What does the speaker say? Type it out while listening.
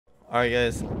All right,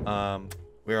 guys.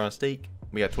 We're on stake.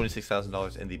 We got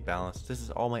 $26,000 in the balance. This is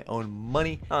all my own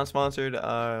money, not sponsored.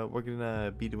 We're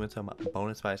gonna be doing some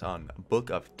bonus buys on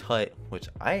Book of Tut, which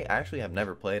I actually have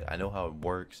never played. I know how it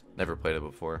works. Never played it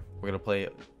before. We're gonna play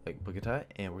like Book of Tut,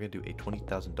 and we're gonna do a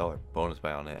 $20,000 bonus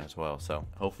buy on it as well. So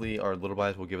hopefully our little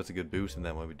buys will give us a good boost, and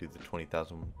then when we do the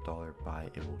 $20,000 buy,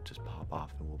 it will just pop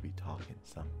off, and we'll be talking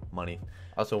some money.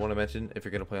 Also, want to mention, if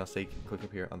you're gonna play on stake, click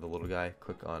up here on the little guy,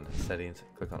 click on settings,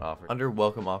 click on offer. Under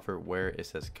welcome offer, where it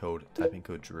says code, type in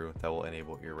code Drew. That will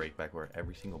enable your rake back, where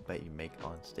every single bet you make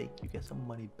on stake, you get some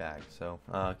money back. So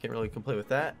can't really complain with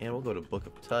that. And we'll go to Book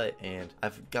of Tut, and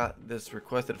I've got this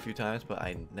requested a few times, but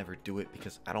I never do it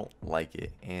because I don't like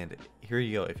it. And here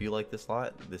you go. If you like this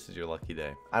slot, this is your lucky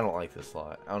day. I don't like this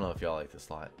slot. I don't know if y'all like this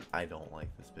slot. I don't like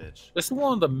this bitch. This is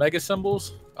one of the mega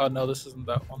symbols. Oh no, this isn't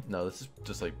that one. No, this is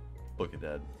just like Book of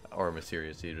Dead or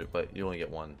Mysterious Egypt, but you only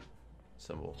get one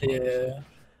symbol. Yeah.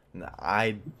 Nah,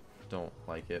 I don't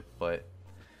like it, but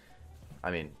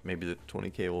I mean, maybe the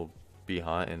 20K will be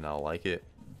hot and I'll like it.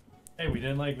 Hey, we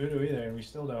didn't like Voodoo either, and we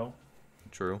still don't.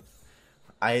 True.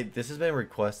 This has been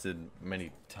requested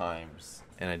many times,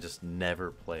 and I just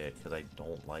never play it because I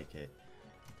don't like it.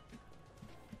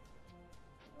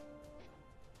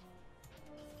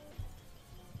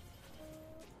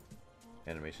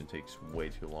 Animation takes way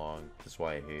too long. That's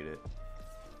why I hate it.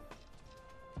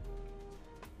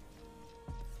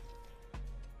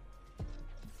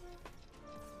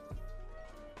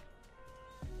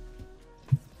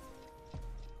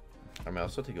 I mean, I'll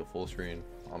still take a full screen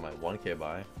on my 1K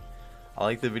buy. I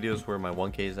like the videos where my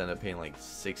 1Ks end up paying like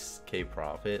 6K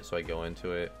profit, so I go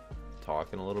into it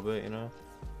talking a little bit, you know?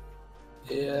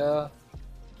 Yeah.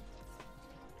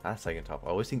 Not second top. I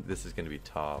always think this is going to be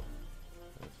top.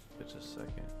 It's a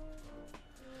second.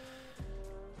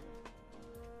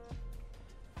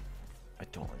 I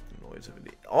don't like the noise of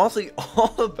it. Honestly,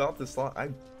 all about this slot I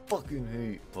fucking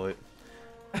hate, but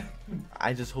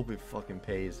I just hope it fucking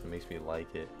pays and makes me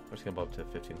like it. I'm just gonna bump to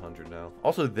 1500 now.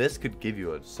 Also, this could give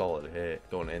you a solid hit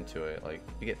going into it. Like,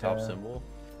 you get top symbol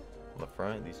on the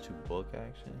front, these two book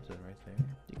actions, and right there,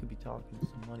 you could be talking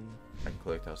some money. I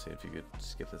clicked, I'll see if you could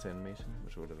skip this animation,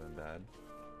 which would have been bad.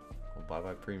 Well,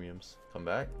 bye-bye premiums. Come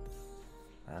back.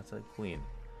 That's a queen.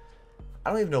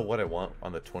 I don't even know what I want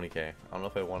on the 20K. I don't know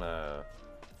if I want a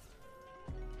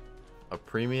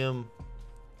premium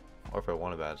or if I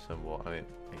want a bad symbol. I mean,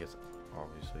 I guess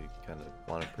obviously kind of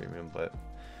want a premium, but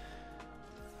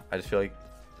I just feel like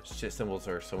shit symbols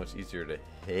are so much easier to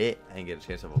hit and get a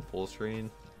chance of a full screen.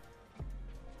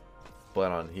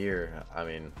 But on here, I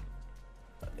mean,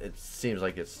 it seems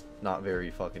like it's not very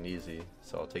fucking easy,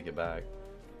 so I'll take it back.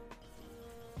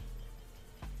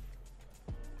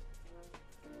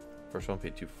 First one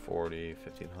paid 240,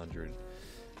 1500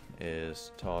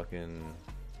 is talking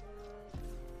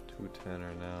 210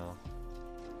 right now.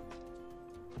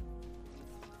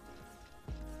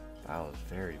 That was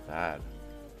very bad.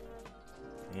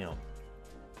 Damn.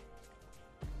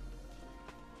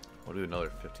 We'll do another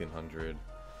 1500.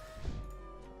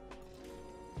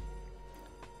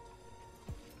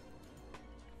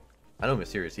 I know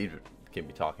Mysterious Egypt can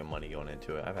be talking money going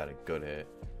into it. I've had a good hit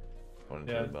going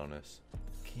into the bonus.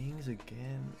 Kings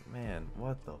again? Man,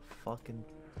 what the fucking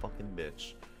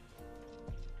bitch.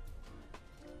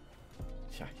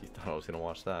 Yeah, you thought I was gonna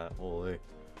watch that. Holy.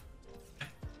 You're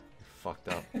fucked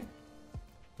up.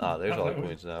 Ah, there's all the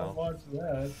queens now. Watch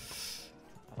that.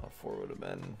 Four would have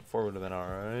been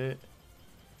alright.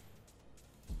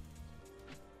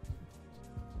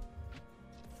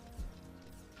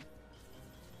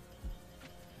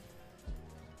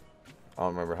 I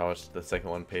don't remember how much the second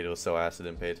one paid. It was so ass I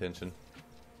didn't pay attention.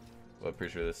 But I'm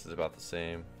pretty sure this is about the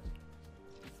same.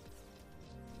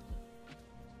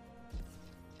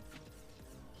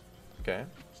 Okay,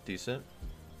 it's decent.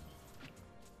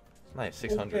 Nice,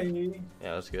 600. Okay.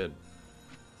 Yeah, that's good.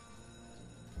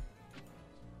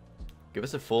 Give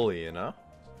us a fully, you know?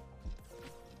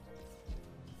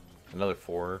 Another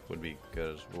 4 would be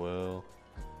good as well.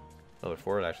 Another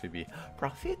 4 would actually be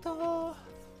profito.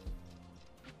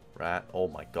 Rat. Oh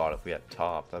my god, if we had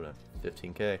top, that would have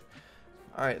been 15K.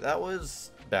 Alright, that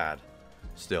was bad.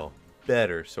 Still,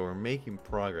 better. So we're making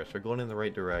progress. We're going in the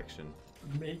right direction.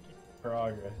 Making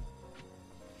progress.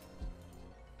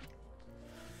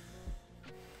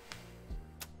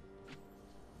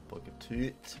 Book of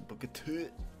Tut. Book of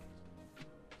Tut.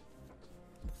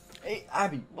 Hey,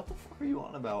 Abby, what the fuck are you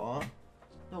on about, huh?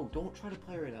 No, don't try to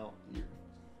play right now.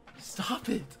 Stop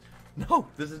it! No,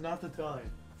 this is not the time.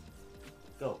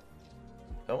 Go.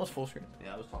 That was full screen.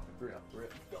 Yeah, I was talking for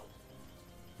it. Go.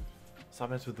 Stop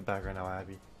messing with the back right now,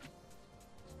 Abby.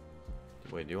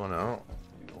 Wait, do you want out?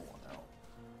 You don't want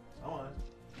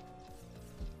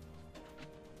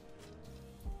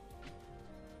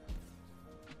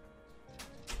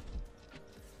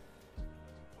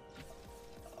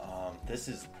This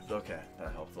is okay.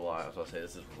 That helped a lot. I was about to say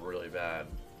this is really bad.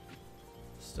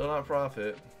 Still not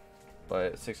profit,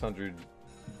 but 600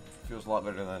 feels a lot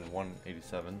better than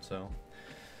 187. So.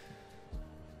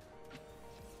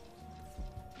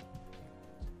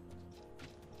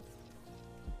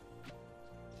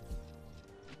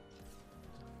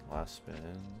 Last spin.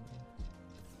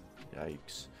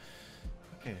 Yikes.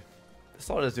 Okay. This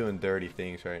slot is doing dirty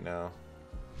things right now.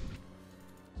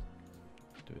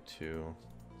 Do a 2.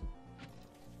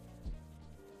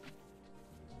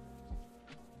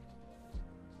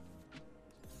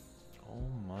 Oh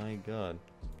my god.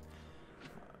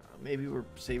 Maybe we're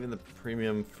saving the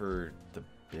premium for the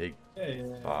big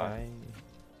buy.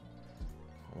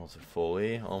 Almost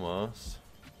fully. Almost.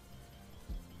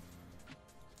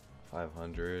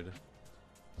 500.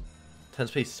 10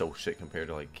 space so shit compared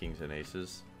to like kings and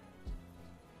aces.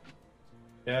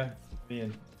 Yeah,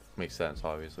 being. Makes sense,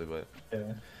 obviously, but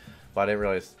Yeah. I didn't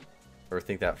realize or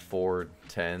think that 4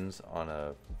 10s on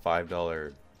a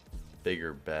 $5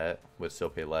 bigger bet would still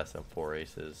pay less than 4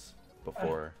 aces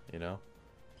before, you know?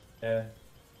 Yeah.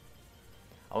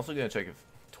 I'm also gonna check if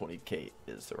 20k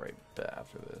is the right bet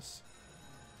after this,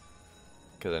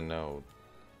 because I know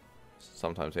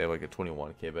sometimes they have like a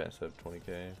 21k bet instead of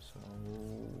 20k. So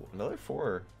another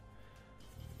 4.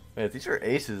 Man, if these are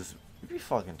aces, we'd be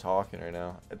fucking talking right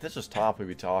now. If this was top, we'd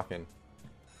be talking.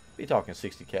 We'd be talking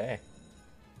 60k.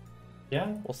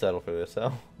 Yeah. We'll settle for this,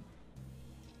 though.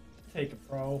 Take it,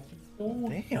 bro.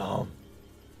 Damn.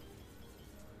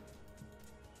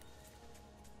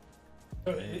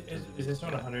 So is this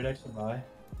one 100x to buy?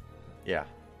 Yeah.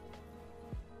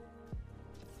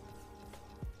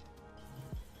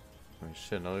 I mean,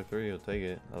 shit, another 3, you'll take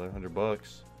it. Another $100.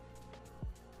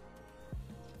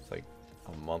 It's like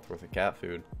a month worth of cat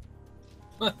food.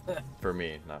 For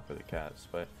me, not for the cats,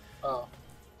 but Oh.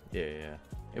 yeah.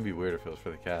 It'd be weird if it was for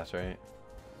the cats, right?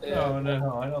 Yeah.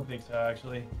 No, I don't think so,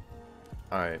 actually.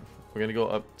 Alright, we're gonna go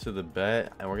up to the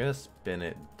bet, and we're gonna spin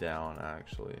it down,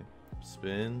 actually.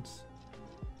 Spins.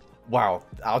 Wow,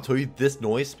 I'll tell you, this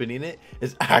noise spinning it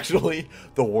is actually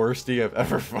the worst thing I've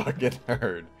ever fucking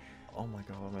heard. Oh my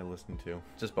god, what am I listening to?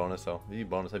 Just bonus, though. If you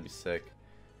bonus, I'd be sick.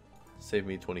 Save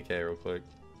me 20k real quick.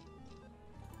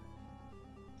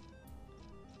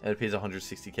 And it pays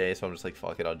 160k, so I'm just like,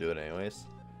 fuck it, I'll do it anyways.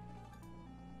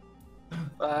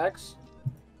 Facts.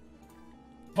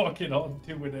 Fucking I'll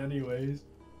do it anyways.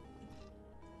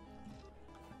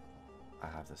 I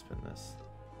have to spin this.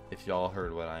 If y'all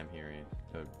heard what I'm hearing,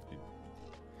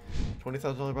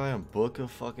 $20,000 buy on Book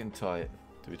of fucking Tut.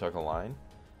 Do we talk a line?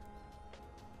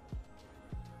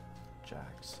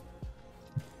 Jacks.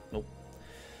 Nope.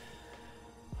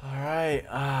 Alright,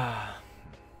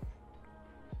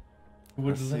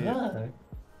 What's Let's see. that?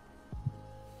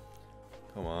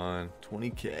 come on,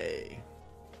 20k.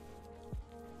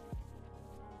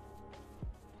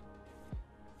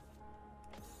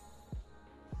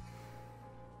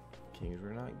 Kings were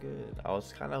not good. I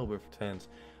was kind of hoping for 10s.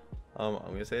 I'm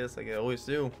gonna say this like I always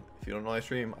do. If you don't know I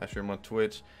stream on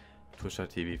Twitch.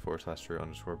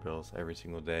 Twitch.tv/Drew_Bills every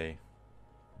single day.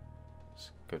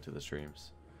 Just go to the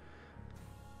streams.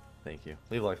 Thank you.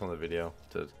 Leave a like on the video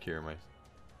to cure my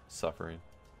suffering.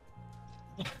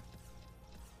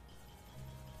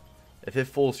 If it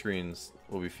full screens,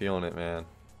 we'll be feeling it, man.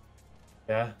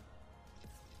 Yeah.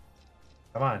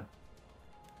 Come on.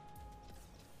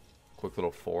 Quick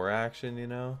little 4 action, you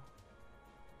know?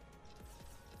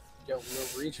 Yo,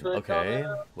 we'll reach for it. Okay,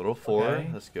 little 4. Okay.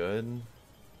 That's good.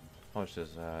 How much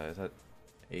is that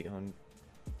 800?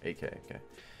 8k, okay.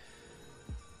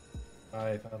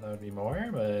 I thought that would be more,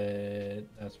 but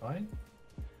that's fine.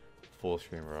 Full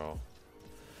screen roll.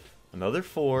 Another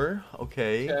 4.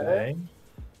 Okay. Okay.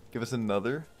 Give us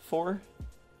another 4.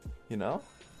 You know?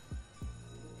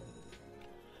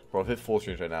 Bro, if it full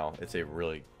screens right now, it's a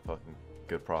really fucking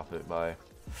good profit buy.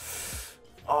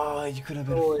 Oh, you could have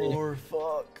been Boy. 4.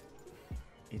 Fuck.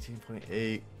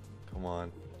 18.8. Come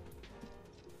on.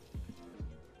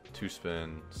 2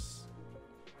 spins.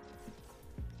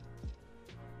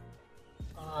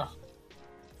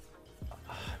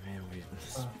 Man, we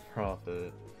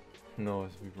profit. No,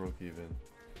 we broke even.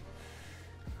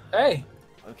 Hey,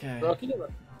 Okay. broke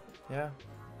even. Yeah.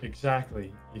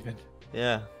 Exactly. Even.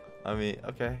 Yeah. I mean,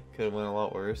 okay. Could have went a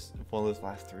lot worse. If one of those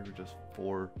last 3 were just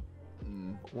 4.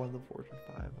 One of the 4s were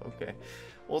 5. Okay.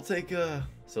 We'll take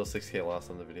still 6k loss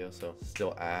on the video, so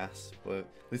still ass. But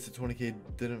at least the 20k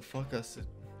didn't fuck us. It,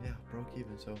 yeah, broke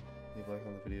even. So leave a like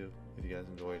on the video if you guys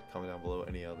enjoyed. Comment down below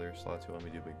any other slots you want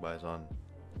me to do big buys on.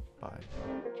 Bye.